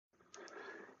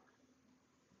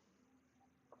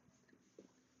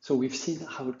So we've seen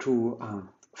how to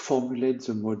formulate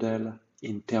the model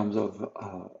in terms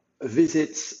of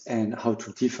visits and how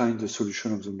to define the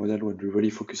solution of the model when we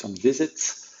really focus on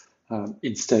visits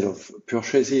instead of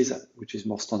purchases, which is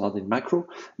more standard in macro.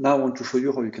 Now I want to show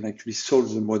you how you can actually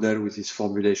solve the model with this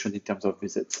formulation in terms of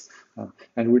visits.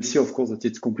 And we'll see, of course, that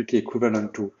it's completely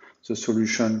equivalent to the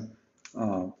solution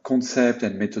concept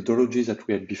and methodology that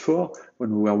we had before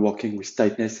when we were working with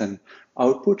tightness and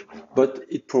output, but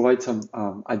it provides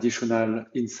some additional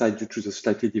insight due to the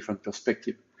slightly different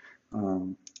perspective.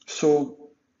 So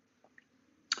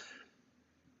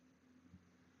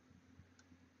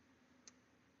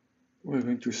we're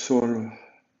going to solve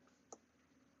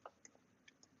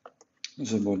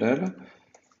the model.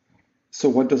 So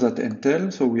what does that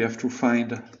entail? So we have to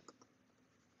find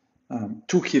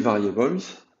two key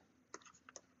variables,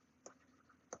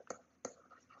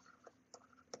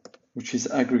 which is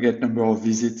aggregate number of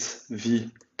visits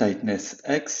V, tightness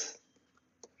X.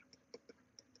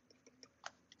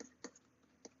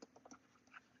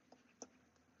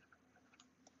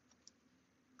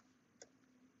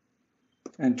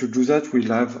 And to do that,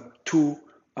 we'll have two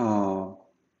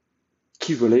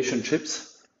key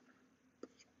relationships.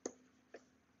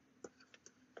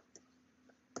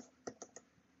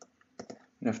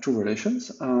 We have two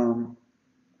relations.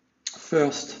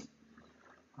 First,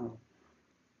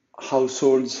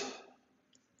 households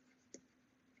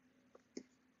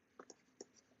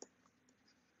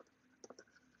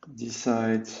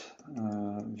decide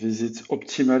visits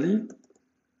optimally.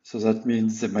 So that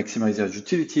means they maximize their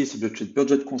utility subject to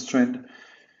budget constraint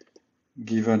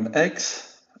given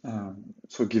X.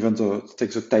 So given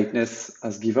take the tightness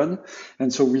as given.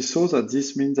 And so we saw that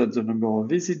this means that the number of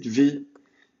visits V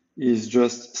is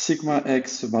just sigma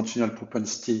X, the marginal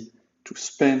propensity to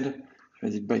spend,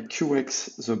 divided by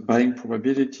QX, the buying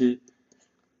probability,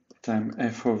 times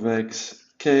F of X,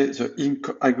 K,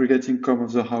 the aggregate income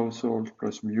of the household,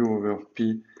 plus mu over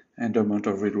P, and the amount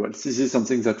of real wealth. This is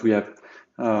something that we had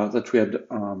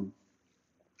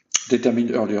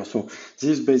determined earlier. So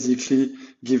this basically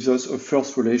gives us a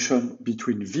first relation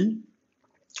between V,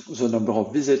 the number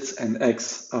of visits, and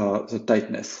X, the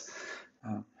tightness.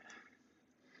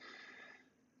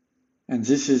 And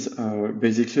this is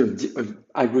basically an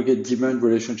aggregate demand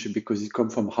relationship because it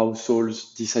comes from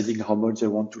households deciding how much they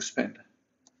want to spend.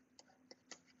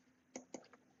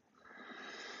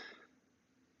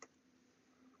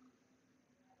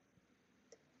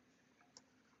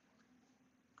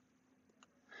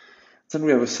 Then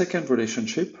we have a second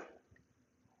relationship,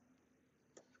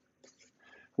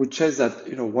 which says that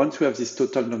once we have this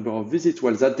total number of visits,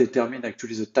 well, that determines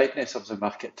actually the tightness of the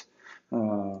market.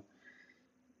 You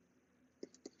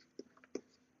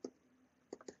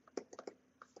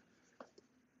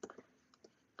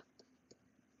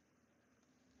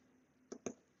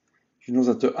know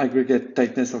that the aggregate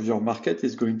tightness of your market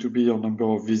is going to be your number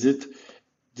of visits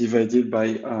divided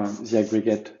by the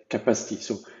aggregate capacity.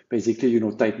 So basically,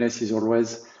 tightness is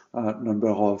always number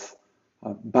of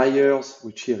buyers,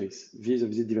 which here is V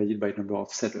of Z divided by number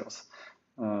of sellers.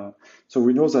 So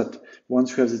we know that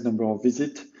once we have this number of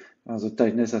visits, the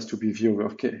tightness has to be V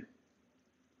over K.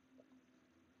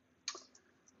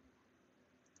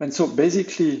 And so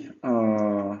basically,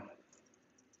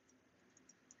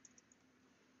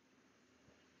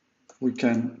 we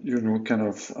can,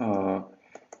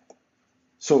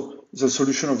 so the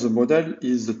solution of the model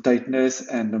is the tightness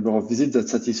and number of visits that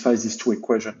satisfies these two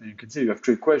equations. And you can see you have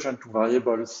two equations, two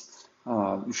variables.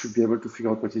 You should be able to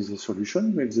figure out what is the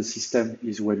solution if the system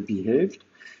is well behaved.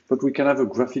 But we can have a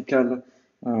graphical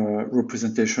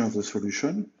representation of the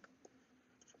solution.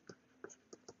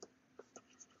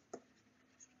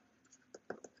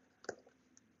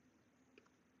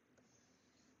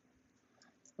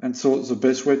 And so the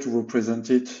best way to represent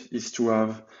it is to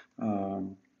have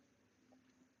on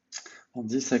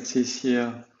this axis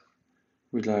here,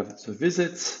 we'll have the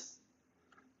visits.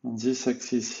 On this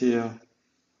axis here,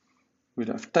 we'll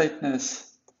have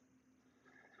tightness.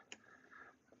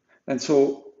 And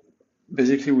so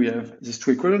basically we have these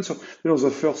two equations. So the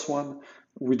first one,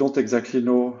 we don't exactly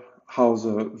know how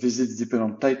the visits depend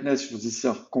on tightness. These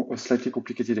are slightly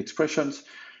complicated expressions.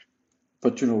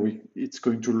 But it's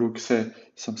going to look, say,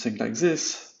 something like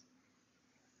this.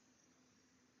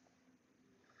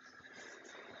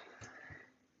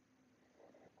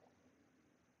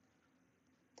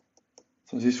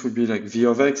 So this would be like V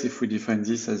of X if we define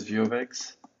this as V of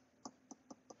X,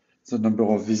 the number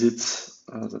of visits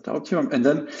that are optimum.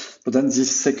 But then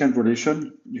this second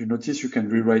relation, you notice you can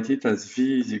rewrite it as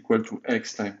V is equal to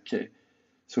X times K.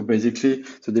 So basically,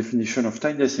 the definition of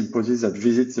tightness imposes that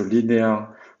visits the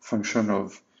linear function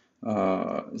of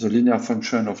the linear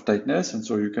function of tightness, and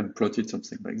so you can plot it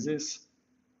something like this.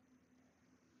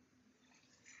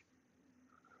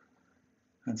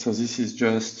 And so this is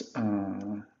just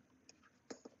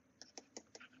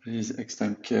this x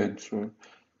times k, and so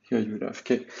here you will have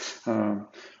k.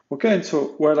 Okay, and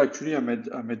so, well, actually, I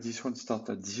made this one start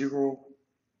at 0.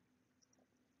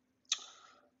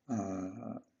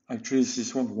 Actually,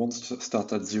 this one won't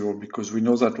start at 0 because we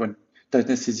know that when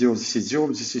tightness is 0, this is 0,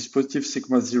 this is positive,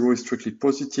 sigma 0 is strictly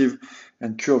positive,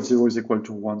 and Q of 0 is equal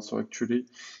to 1. So actually,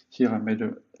 here I made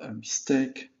a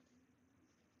mistake.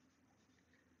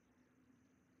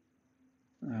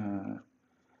 In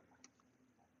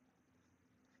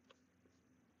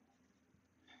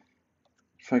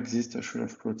fact, this I should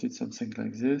have plotted something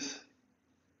like this.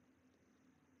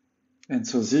 And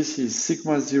so this is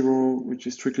sigma 0, which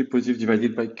is strictly positive,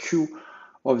 divided by Q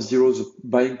of 0, the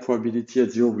buying probability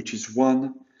at 0, which is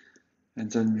 1,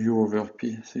 and then mu over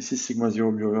P. So this is sigma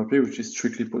 0 mu over P, which is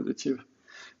strictly positive.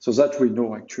 So that we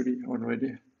know actually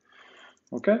already.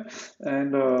 Okay,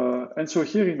 and so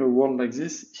here in a world like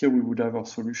this, here we would have our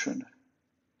solution.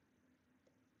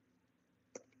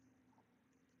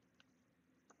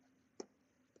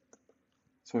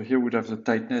 So here we would have the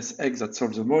tightness X that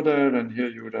solves the model, and here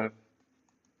you would have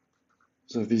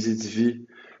the visits V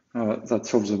that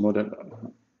solves the model.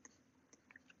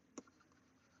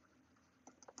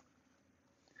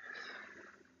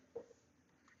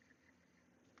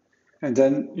 And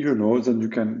then then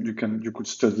you could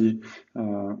study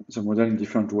the model in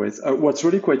different ways. What's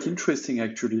really quite interesting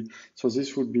actually, so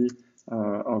this would be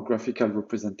our graphical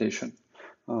representation.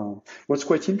 What's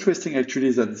quite interesting actually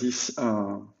is that this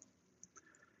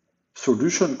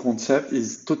solution concept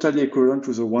is totally equivalent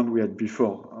to the one we had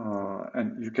before.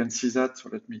 And you can see that, so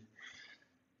let me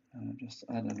just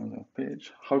add another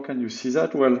page. How can you see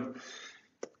that? Well,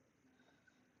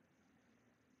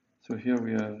 so here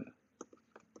we have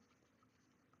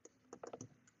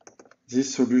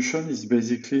this solution is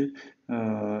basically,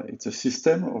 it's a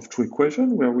system of two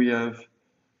equations where we have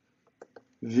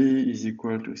V is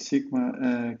equal to sigma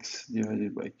x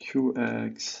divided by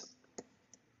qx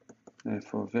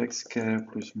f of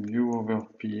xk plus mu over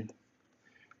p,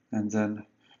 and then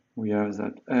we have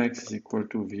that x is equal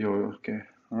to v over k.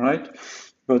 All right,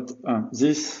 but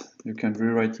this you can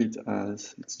rewrite it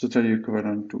as it's totally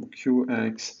equivalent to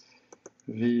qx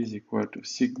v is equal to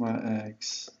sigma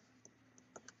x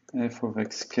f of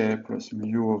xk plus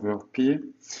mu over p,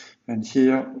 and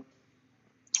here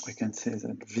we can say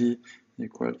that v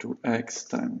equal to x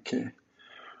times k.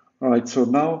 All right, so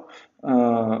now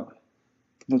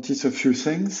notice a few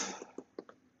things.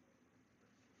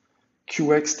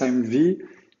 Qx times v,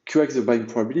 Qx the buying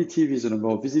probability, v is the number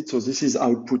of visits, so this is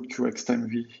output Qx times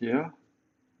v here.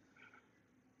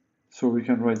 So we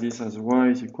can write this as y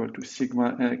is equal to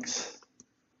sigma x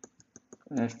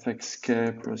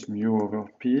fxk plus mu over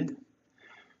p.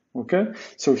 Okay,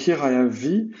 so here I have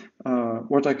v.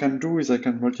 What I can do is I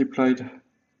can multiply it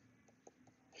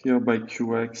here by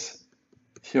qx,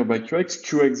 here by qx.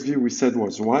 Qxv we said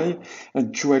was y,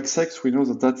 and qxx we know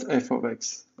that that's f of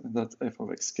x, and that's f of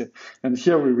xk. And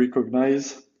here we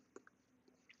recognize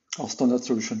our standard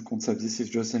solution concept. This is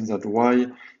just saying that y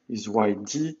is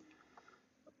yd.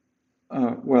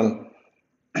 Well,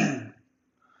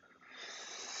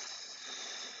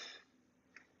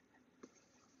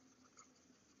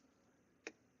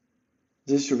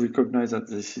 this you recognize that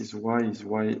this is y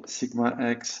sigma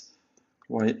x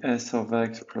ys of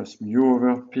x plus mu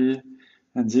over p,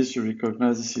 and this you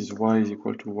recognize this is y is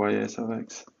equal to ys of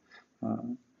x.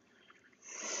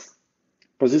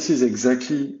 But this is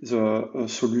exactly the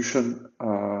solution,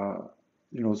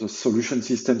 the solution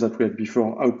system that we had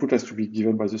before. Output has to be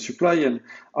given by the supply, and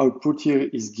output here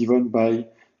is given by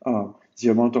the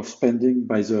amount of spending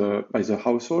by the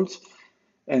households.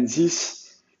 And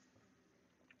this,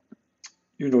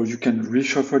 you can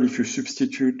reshuffle if you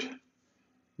substitute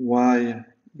y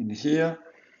in here.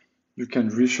 You can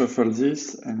reshuffle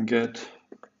this and get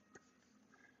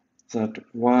that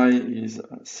y is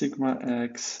sigma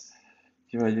x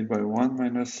divided by 1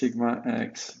 minus sigma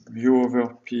x mu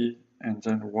over p, and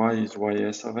then y is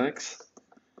ys of x.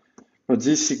 But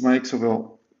this sigma x over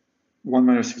 1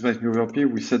 minus sigma x mu over p,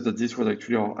 we said that this was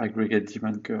actually our aggregate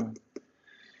demand curve.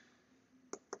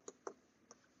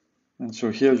 And so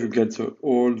here you get the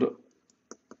old,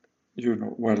 you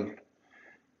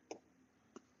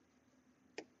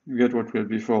get what we had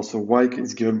before. So y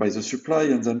is given by the supply,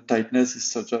 and then tightness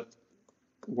is such that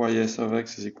ys of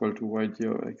x is equal to yd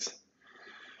of x.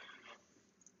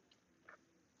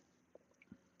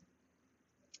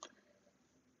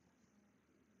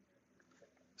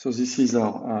 So this is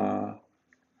our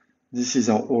This is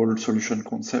our whole solution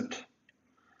concept.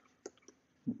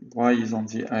 Y is on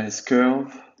the highest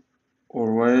curve,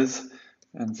 always,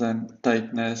 and then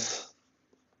tightness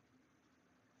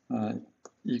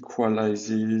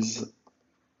equalizes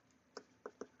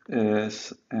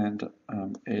S and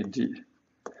AD.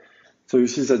 So you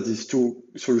see that these two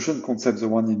solution concepts, the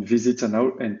one in visit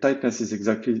and tightness, is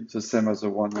exactly the same as the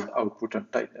one in output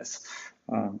and tightness.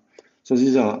 So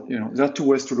these are, there are two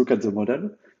ways to look at the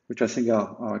model, which I think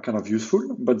are kind of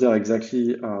useful, but they're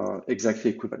exactly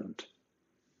equivalent.